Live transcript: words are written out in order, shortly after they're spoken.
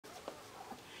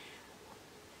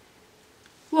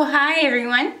Well, hi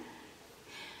everyone.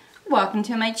 Welcome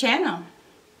to my channel.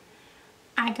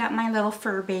 I got my little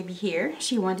fur baby here.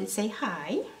 She wanted to say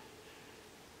hi.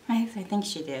 I think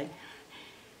she did.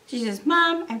 She says,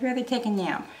 Mom, I'd rather take a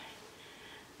nap.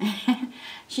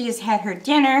 She just had her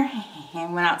dinner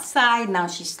and went outside. Now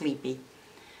she's sleepy.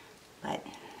 But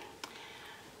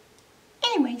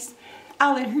anyways,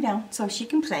 I'll let her down so she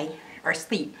can play or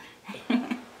sleep.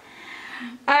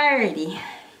 Alrighty.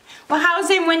 Well,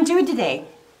 how's everyone doing today?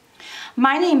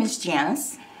 My name is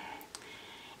Janice,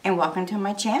 and welcome to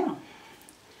my channel.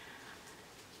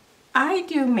 I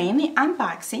do mainly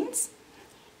unboxings,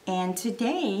 and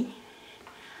today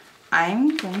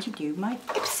I'm going to do my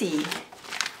Ipsy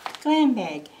Glam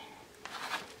Bag.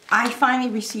 I finally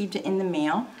received it in the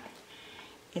mail.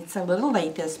 It's a little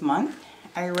late this month.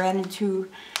 I ran into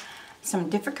some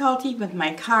difficulty with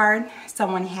my card.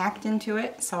 Someone hacked into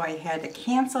it, so I had to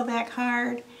cancel that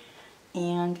card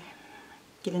and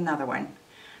get another one.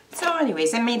 So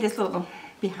anyways, I made this little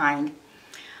behind.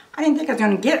 I didn't think I was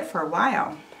going to get it for a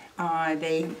while.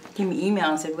 They gave me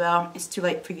email and said, well, it's too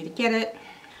late for you to get it.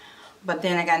 But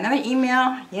then I got another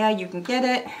email, yeah, you can get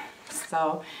it.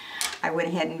 So I went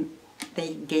ahead and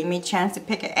they gave me a chance to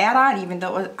pick an add-on even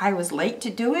though I was late to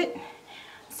do it.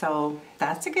 So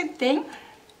that's a good thing.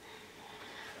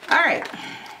 Alright,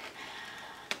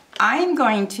 I'm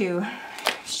going to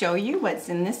show you what's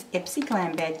in this Ipsy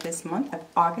Glam Bag this month of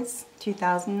August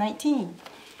 2019.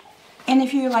 And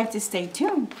if you would like to stay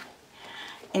tuned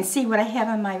and see what I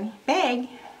have in my bag,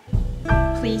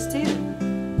 please do.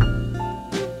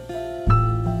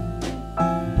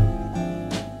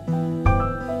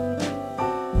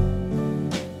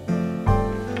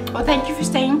 Well, thank you for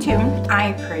staying tuned.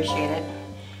 I appreciate it.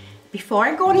 Before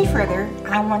I go any further,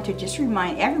 I want to just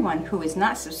remind everyone who is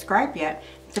not subscribed yet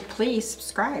to please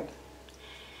subscribe.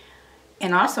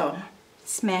 And also,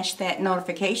 smash that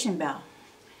notification bell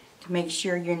to make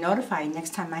sure you're notified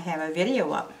next time I have a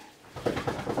video up.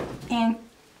 And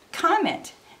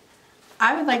comment.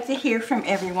 I would like to hear from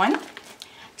everyone.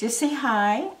 Just say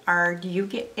hi, or do you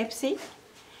get Ipsy?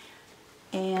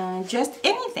 And just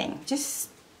anything. Just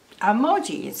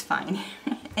emoji is fine.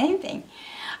 Anything.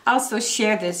 Also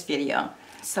share this video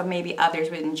so maybe others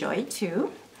would enjoy it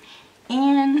too.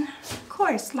 And of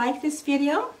course, like this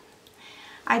video.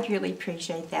 I'd really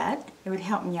appreciate that. It would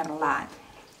help me out a lot.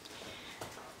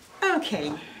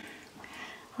 Okay.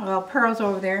 Well, Pearl's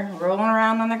over there rolling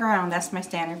around on the ground. That's my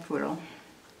standard poodle.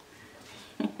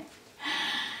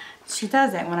 She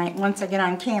does that once I get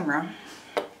on camera.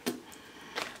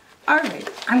 Alright,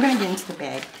 I'm going to get into the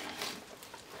bag.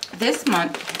 This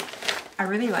month, I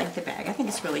really like the bag. I think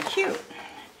it's really cute.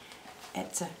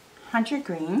 It's a hunter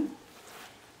green.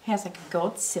 It has like a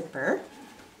gold zipper.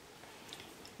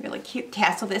 Really cute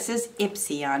tassel. This is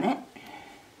Ipsy on it.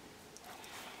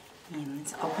 And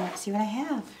let's open it and see what I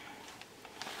have.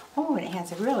 Oh, and it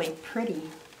has a really pretty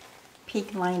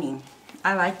pink lining.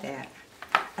 I like that.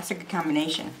 That's a good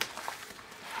combination.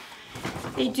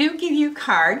 They do give you a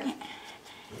card.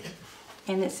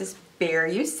 And it says, Bear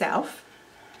Yourself.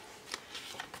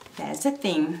 That's a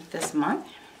theme this month.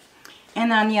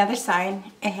 And on the other side,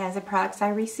 it has the products I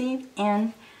received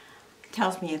and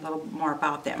tells me a little more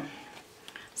about them.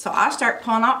 So I'll start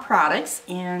pulling out products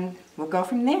and we'll go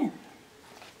from there.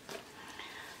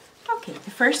 Okay, the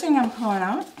first thing I'm pulling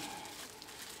out,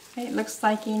 it looks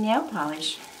like a nail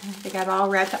polish. They got it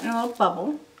all wrapped up in a little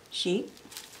bubble sheet.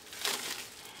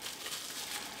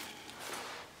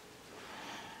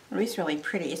 It's really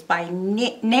pretty. It's by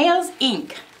Nails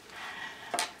Inc.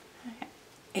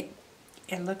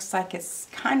 It looks like it's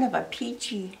kind of a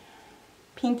peachy,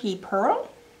 pinky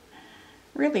pearl.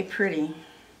 Really pretty.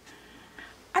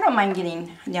 I don't mind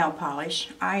getting nail polish.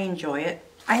 I enjoy it.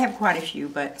 I have quite a few,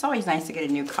 but it's always nice to get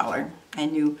a new color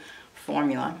and new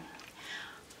formula.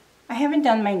 I haven't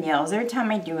done my nails. Every time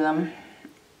I do them,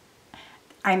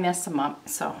 I mess them up.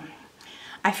 So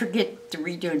I forget to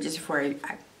redo them just before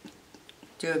I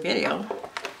do a video.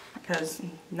 Because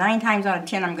 9 times out of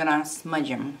 10, I'm going to smudge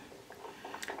them.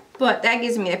 But that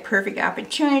gives me the perfect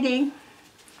opportunity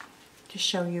to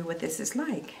show you what this is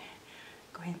like.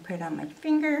 Go ahead and put it on my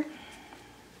finger.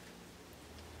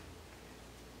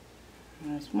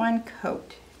 There's one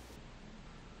coat.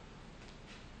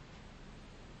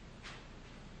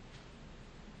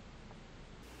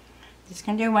 Just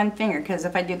gonna do one finger because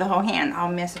if I do the whole hand,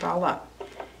 I'll mess it all up.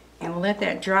 And we'll let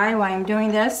that dry while I'm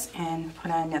doing this and put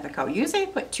on another coat. Usually I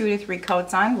put 2 to 3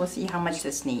 coats on. We'll see how much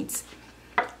this needs.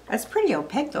 That's pretty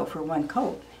opaque though for one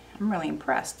coat. I'm really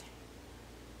impressed.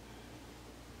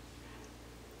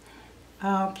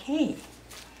 Okay.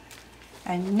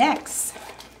 And next,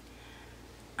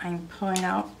 I'm pulling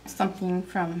out something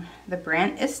from the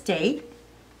brand Estate.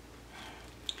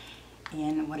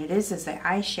 And what it is the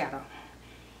eyeshadow.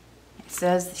 It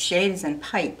says the shade is in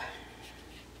Pipe.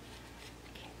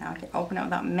 Okay, now I can open it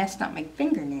without messing up my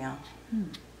fingernail. I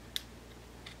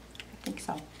think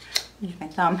so. Use my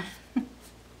thumb.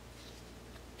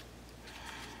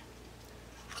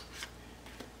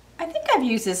 I think I've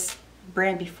used this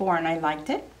brand before and I liked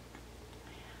it.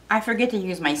 I forget to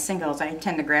use my singles. I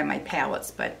tend to grab my palettes,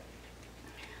 but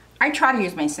I try to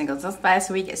use my singles. This last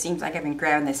week it seems like I've been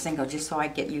grabbing the single just so I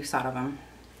get use out of them.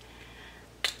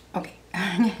 Okay,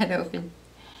 I'm going to open.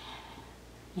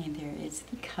 And there is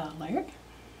the color.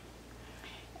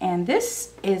 And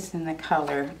this is in the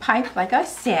color Pipe, like I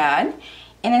said.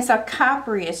 And it's a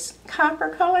copper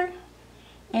color.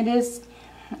 It is,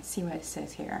 let's see what it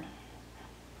says here.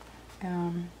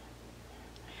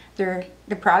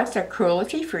 The products are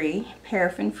cruelty-free,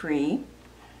 paraffin-free,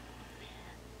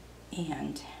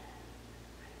 and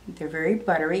they're very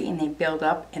buttery, and they build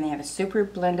up, and they have a super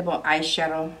blendable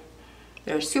eyeshadow.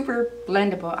 They're a super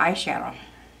blendable eyeshadow.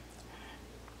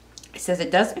 It says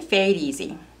it doesn't fade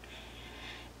easy.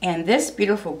 And this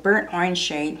beautiful burnt orange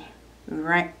shade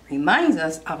reminds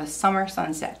us of a summer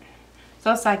sunset.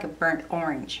 So it's like a burnt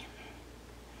orange.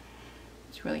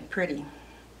 It's really pretty.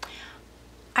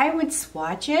 I would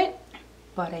swatch it,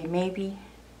 but I maybe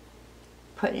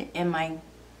put it in my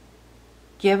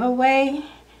giveaway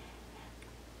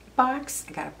box.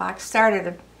 I got a box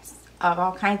started of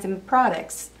all kinds of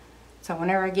products. So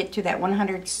whenever I get to that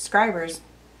 100 subscribers,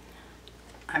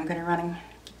 I'm going to run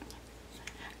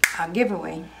a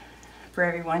giveaway for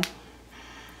everyone.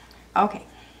 Okay.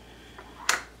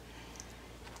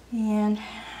 And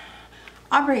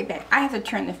I'll be right back. I have to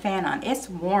turn the fan on. It's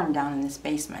warm down in this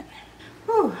basement.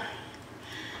 Whew.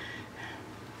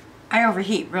 I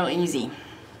overheat real easy.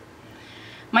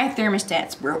 My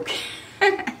thermostat's broke.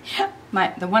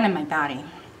 The one in my body.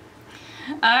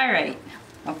 Alright,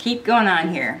 I'll keep going on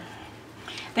here.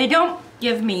 They don't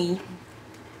give me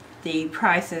the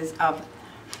prices of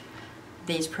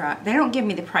these they don't give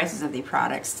me the prices of the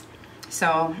products.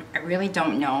 So I really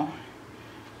don't know.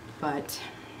 But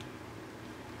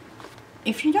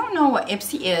if you don't know what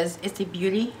Ipsy is, it's a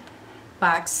beauty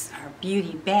box or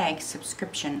beauty bag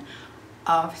subscription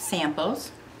of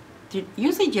samples.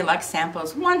 Usually deluxe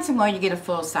samples. Once in a while you get a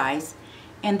full size,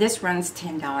 and this runs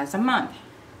 $10 a month.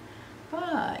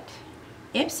 But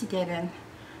Ipsy did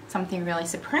something really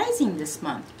surprising this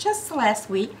month. Just last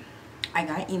week I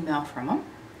got an email from them,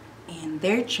 and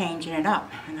they're changing it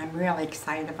up, and I'm really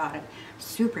excited about it.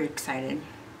 Super excited.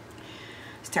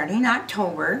 Starting in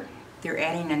October, they're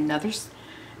adding another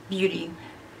beauty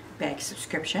bag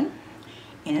subscription,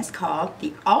 and it's called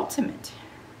the Ultimate.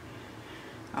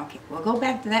 Okay, we'll go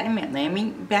back to that in a minute. Let me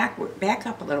back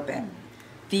up a little bit.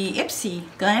 The Ipsy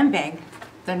Glam Bag,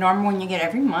 the normal one you get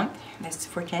every month, that's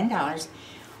for $10,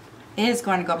 is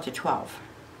going to go up to $12.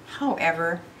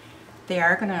 However, they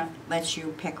are going to let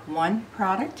you pick one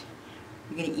product.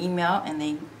 You get an email, and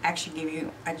they actually give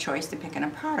you a choice to pick in a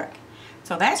product.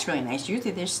 So that's really nice.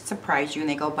 Usually they surprise you, and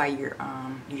they go by your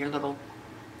little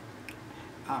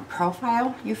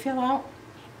profile you fill out,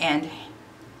 and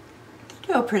they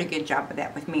do a pretty good job of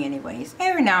that with me anyways.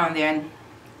 Every now and then,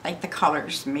 like the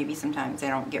colors, maybe sometimes they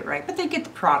don't get right, but they get the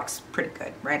products pretty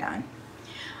good, right on.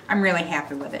 I'm really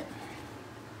happy with it.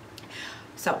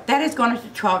 So that is going up to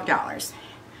 $12,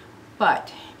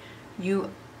 but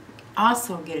you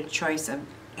also get a choice of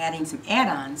adding some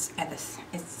add-ons at it's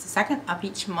the second of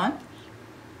each month,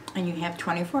 and you have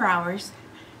 24 hours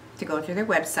to go through their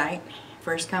website.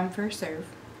 First come, first serve.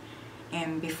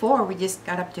 And before we just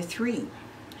got up to 3.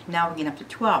 Now we're getting up to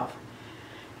 12.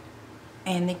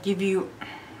 And they give you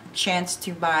a chance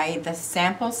to buy the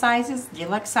sample sizes,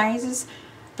 deluxe sizes.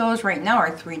 Those right now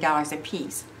are $3 a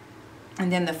piece.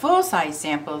 And then the full-size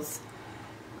samples,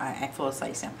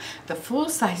 the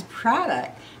full-size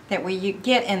product that you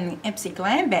get in the Ipsy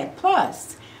Glam Bag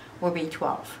Plus will be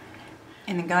 $12.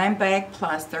 In the Glam Bag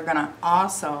Plus, they're going to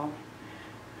also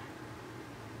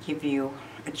give you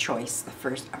a choice,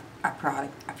 a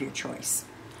product of your choice.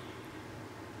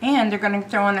 And they're going to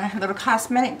throw in a little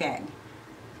cosmetic bag.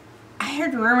 I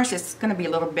heard rumors it's going to be a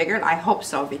little bigger. I hope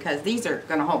so, because these are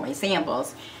going to hold my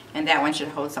samples, and that one should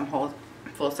hold some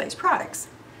full-size products.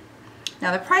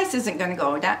 Now the price isn't going to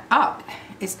go up.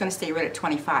 It's going to stay right at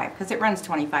 $25, because it runs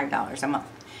 $25 a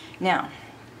month. Now,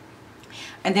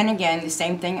 and then again, the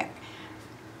same thing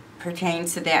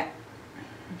pertains to that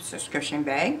subscription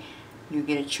bag. You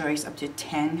get a choice up to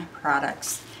 10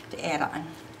 products to add on.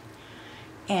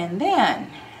 And then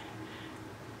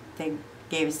they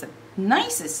gave us the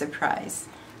nicest surprise.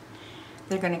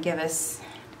 They're going to give us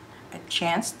a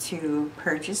chance to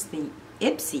purchase the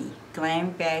Ipsy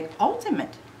Glam Bag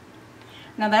Ultimate.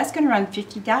 Now that's going to run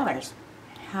 $50.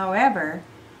 However,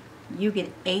 you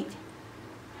get 8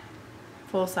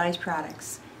 full-size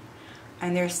products.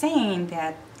 And they're saying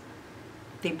that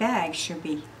the bag should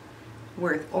be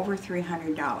worth over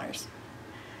 $300.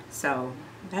 So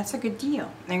that's a good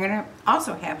deal. They're going to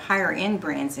also have higher end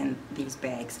brands in these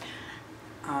bags.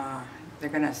 They're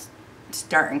going to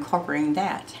start incorporating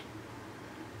that.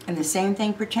 And the same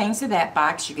thing pertains to that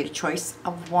box. You get a choice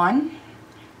of 1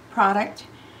 product,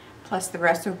 plus the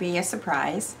rest will be a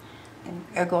surprise. And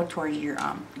it'll go towards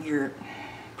your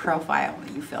profile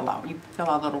that you fill out. You fill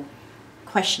out a little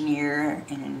questionnaire,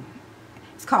 and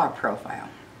it's called a profile.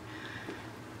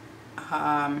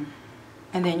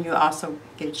 And then you also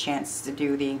get a chance to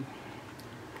do the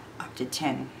up to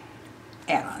 10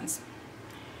 add-ons.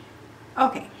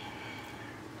 Okay.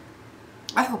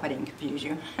 I hope I didn't confuse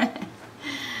you.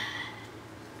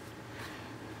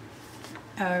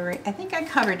 Alright, I think I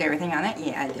covered everything on it.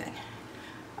 Yeah, I did.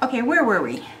 Okay, where were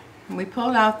we? We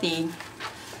pulled out the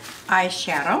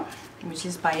eyeshadow, which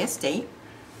is by Estate.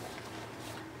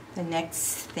 The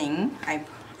next thing I'm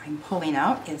pulling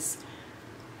out is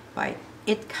by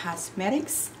It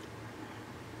Cosmetics.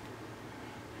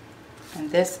 And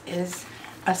this is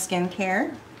a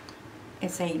skincare.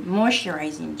 It's a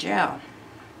moisturizing gel.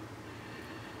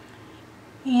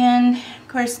 And of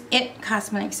course, It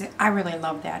Cosmetics, I really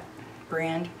love that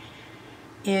brand.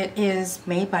 It is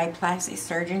made by plastic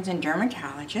surgeons and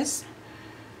dermatologists.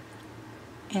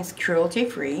 It's cruelty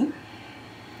free.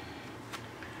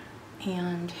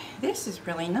 And this is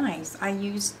really nice. I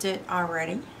used it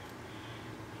already.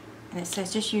 And it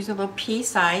says just use a little pea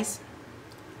size.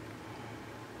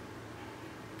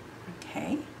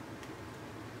 Okay.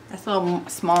 That's a little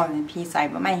smaller than pea size,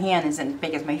 but my hand isn't as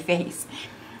big as my face.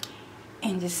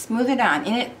 And just smooth it on.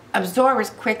 And it absorbs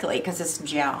quickly because it's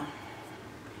gel.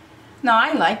 No,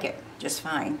 I like it just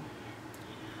fine.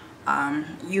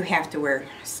 You have to wear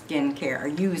skincare or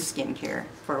use skincare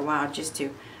for a while just to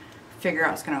figure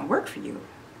out it's going to work for you.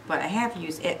 But I have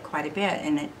used it quite a bit,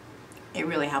 and it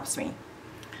really helps me.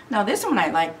 Now this one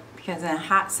I like because in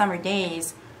hot summer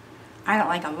days I don't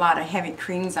like a lot of heavy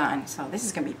creams on, so this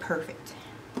is going to be perfect.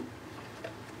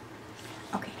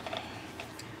 Okay.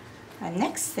 The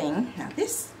next thing, now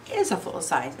this is a full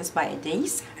size. It's by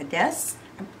Ades.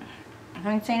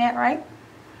 I'm saying that right?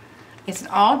 It's an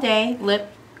all-day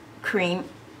lip cream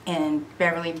in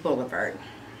Beverly Boulevard.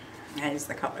 That is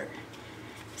the color.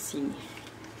 See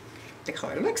the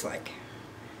color it looks like.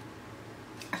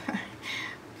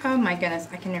 Oh my goodness,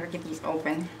 I can never get these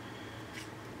open.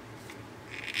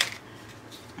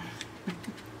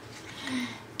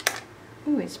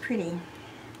 Ooh, it's pretty.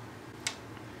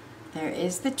 There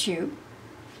is the tube.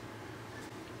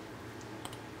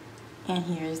 And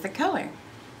here's the color.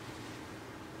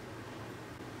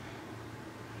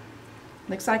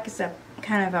 Looks like it's a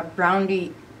kind of a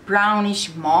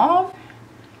brownish mauve.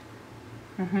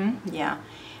 Yeah.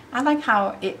 I like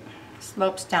how it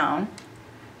slopes down.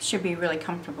 Should be really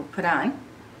comfortable to put on.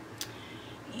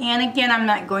 And again, I'm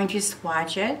not going to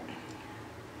swatch it.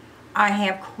 I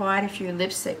have quite a few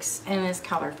lipsticks in this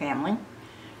color family.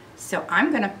 So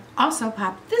I'm going to also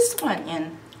pop this one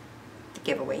in the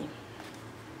giveaway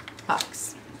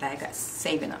box that I got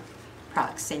saving up,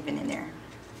 products saving in there.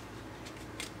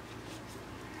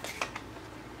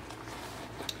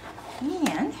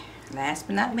 And last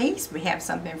but not least, we have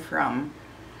something from,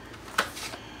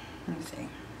 let me see,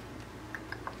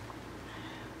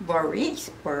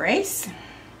 Boris.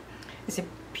 It's a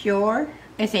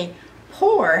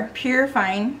pore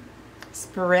purifying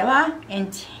spirulina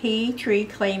and tea tree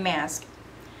clay mask.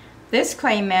 This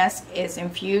clay mask is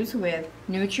infused with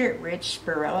nutrient-rich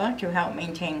spirulina to help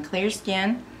maintain clear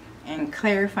skin and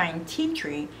clarifying tea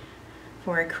tree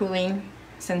for a cooling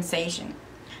sensation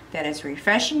that is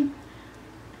refreshing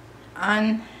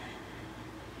on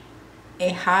a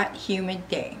hot, humid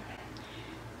day.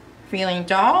 Feeling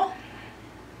dull?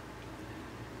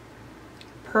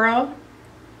 Pearl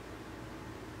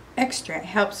extract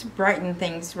helps brighten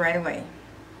things right away.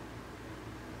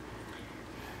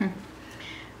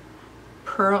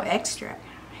 Pearl extract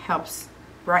helps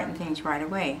brighten things right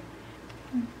away.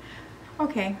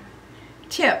 Okay.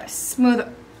 Tip: smooth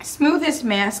this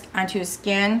mask onto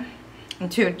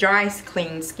dry,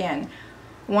 clean skin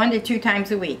 1 to 2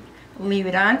 times a week. Leave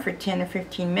it on for 10 to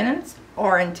 15 minutes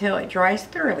or until it dries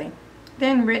thoroughly.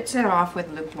 Then rinse it off with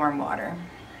lukewarm water.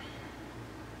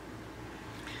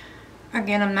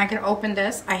 Again, I'm not going to open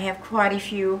this. I have quite a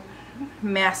few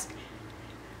masks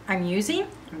I'm using.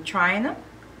 I'm trying them.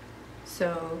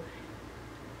 So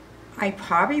I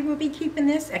probably will be keeping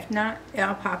this. If not,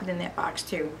 I'll pop it in that box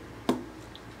too.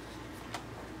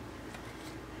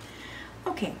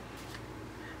 Okay,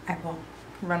 I will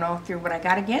run all through what I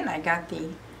got again. I got the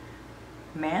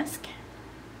mask,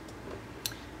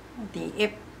 the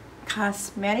Ipsy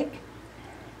Cosmetic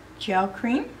gel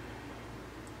cream,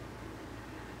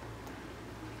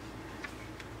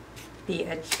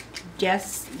 the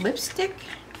Guess lipstick,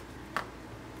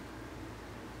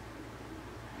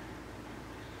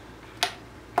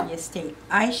 the Estate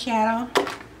eyeshadow,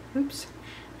 oops,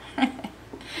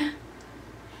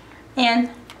 and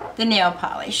the nail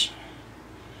polish.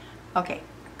 Okay,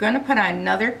 I'm going to put on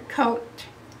another coat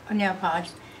of nail polish,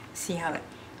 see how it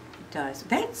does.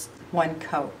 That's one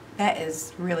coat. That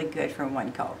is really good for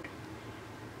one coat.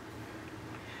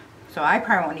 So I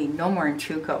probably won't need no more than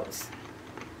 2 coats.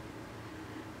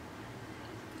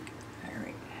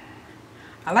 Alright.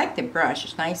 I like the brush.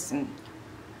 It's nice and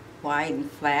wide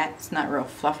and flat. It's not real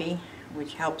fluffy,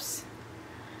 which helps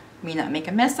me not make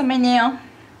a mess on my nail.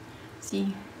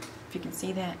 See if you can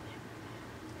see that.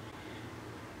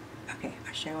 Okay,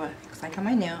 I'll show what it looks like on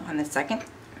my nail on the second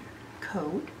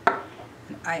coat.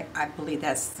 I believe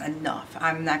that's enough.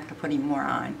 I'm not going to put any more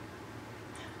on.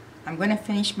 I'm going to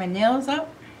finish my nails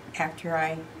up after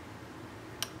I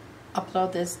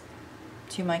upload this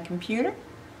to my computer.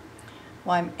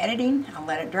 While I'm editing, I'll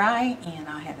let it dry and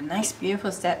I'll have a nice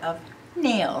beautiful set of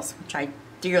nails, which I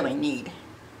dearly need.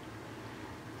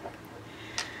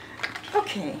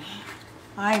 Okay,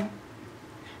 I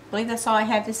believe that's all I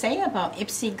have to say about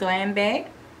Ipsy Glam Bag.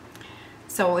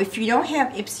 So if you don't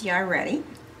have Ipsy already,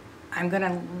 I'm going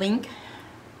to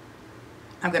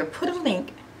put a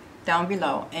link down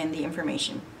below in the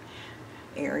information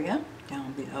area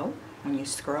down below when you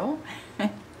scroll.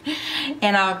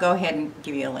 And I'll go ahead and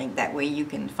give you a link. That way you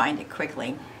can find it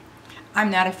quickly.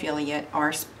 I'm not affiliate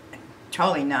or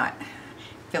totally not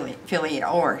affiliate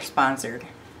or sponsored.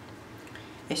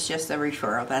 It's just a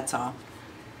referral, that's all.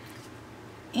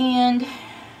 And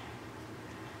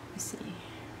let's see.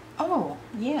 Oh,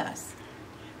 yes.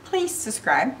 Please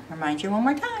subscribe. Remind you one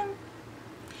more time.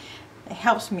 It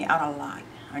helps me out a lot.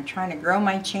 I'm trying to grow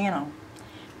my channel.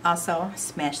 Also,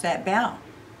 smash that bell.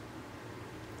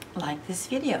 Like this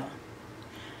video.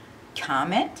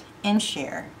 Comment and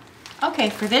share. Okay,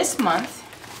 for this month,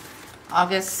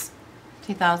 August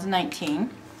 2019,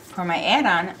 for my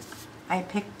add-on, I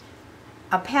picked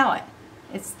a palette.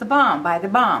 It's The Balm by The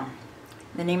Balm.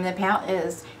 The name of the palette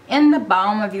is In the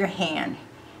Balm of Your Hand.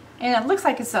 And it looks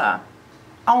like it's a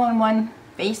all-in-one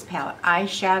base palette.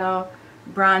 Eyeshadow,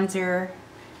 bronzer,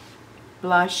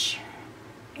 blush,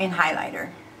 and highlighter.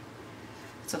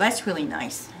 So that's really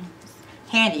nice. It's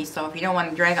handy, so if you don't want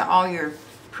to drag out all your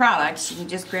products, you can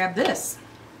just grab this.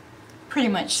 Pretty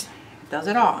much does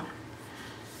it all.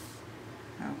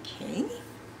 Okay.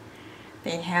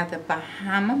 They have the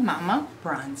Bahama Mama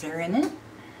bronzer in it.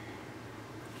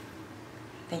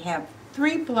 They have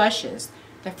 3 blushes.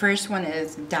 The first one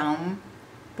is Down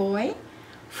Boy,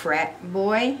 Frat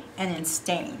Boy, and then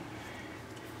Stain.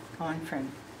 Going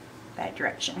from that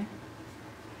direction.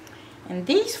 And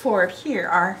these 4 here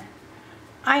are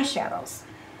eyeshadows.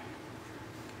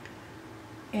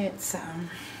 It's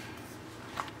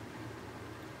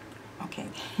okay.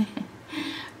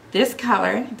 This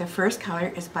color, the first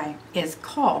color is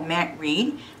called Matte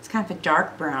Reed. It's kind of a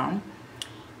dark brown,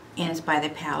 and it's by the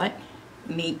palette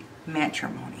Meet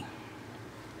Matrimony.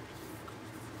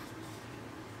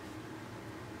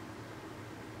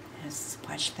 Let's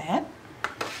swatch that.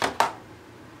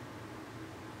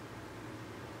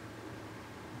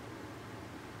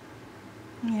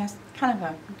 Yes, kind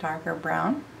of a darker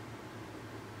brown.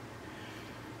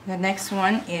 The next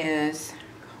one is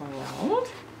called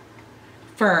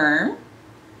Firm,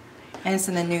 and it's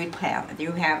in the nude palette.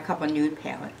 You have a couple of nude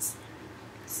palettes.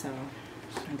 So,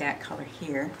 that color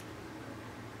here.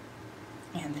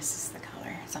 And this is the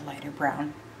color. It's a lighter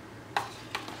brown.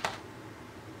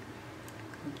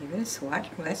 Give it a swatch.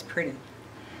 Oh, that's pretty.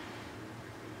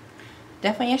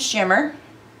 Definitely a shimmer.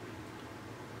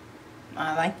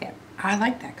 I like that. I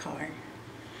like that color.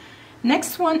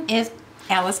 Next one is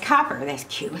Alice Cooper. That's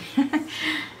cute.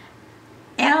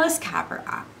 Alice Cooper.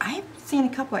 I've seen a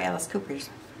couple of Alice Coopers.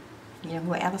 You know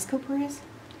who Alice Cooper is?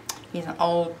 He's an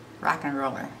old rock and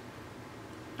roller.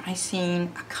 I've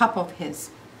seen a couple of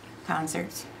his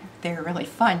concerts. They're really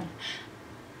fun.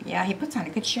 Yeah, he puts on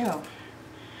a good show.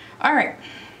 Alright.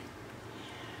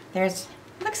 Looks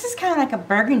just kind of like a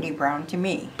burgundy brown to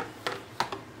me.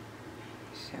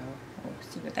 So, we'll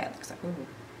see what that looks like. Ooh.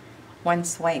 One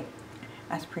swipe.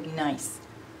 That's pretty nice.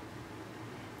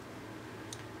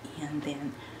 And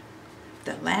then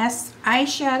The last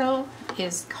eyeshadow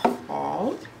is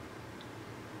called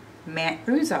Matte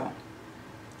Ouzo,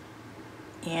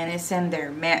 and it's in their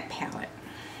matte palette,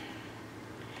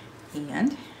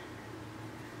 and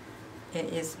it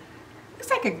is, looks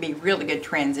like it could be a really good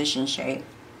transition shade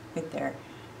right there.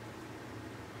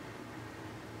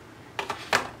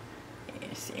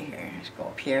 Let's see here, let's go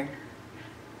up here.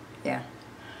 Yeah,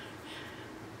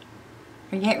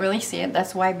 you can't really see it,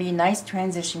 that's why it'd be a nice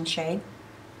transition shade,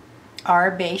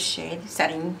 or base shade,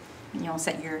 setting, you know,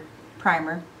 set your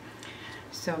primer.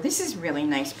 So this is really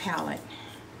nice palette.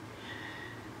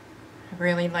 I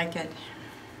really like it.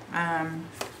 I'm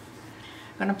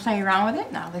gonna play around with it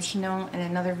and I'll let you know in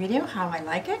another video how I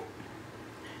like it.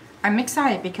 I'm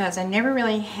excited because I never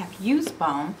really have used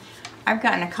balm. I've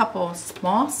gotten a couple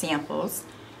small samples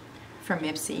from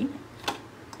Ipsy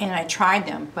and I tried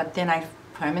them, but then I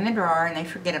put them in the drawer and I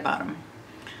forget about them.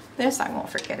 This I won't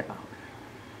forget about.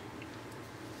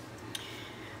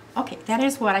 Okay, that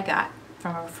is what I got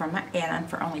from my add-on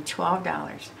for only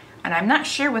 $12. And I'm not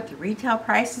sure what the retail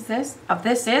price of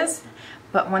this is,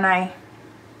 but when I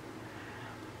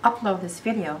upload this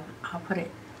video, I'll put it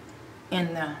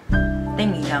in the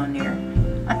thingy down there.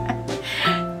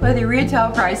 What the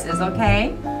retail price is,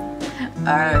 okay?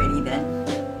 Alrighty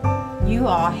then. You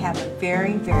all have a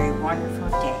very, very wonderful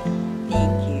day.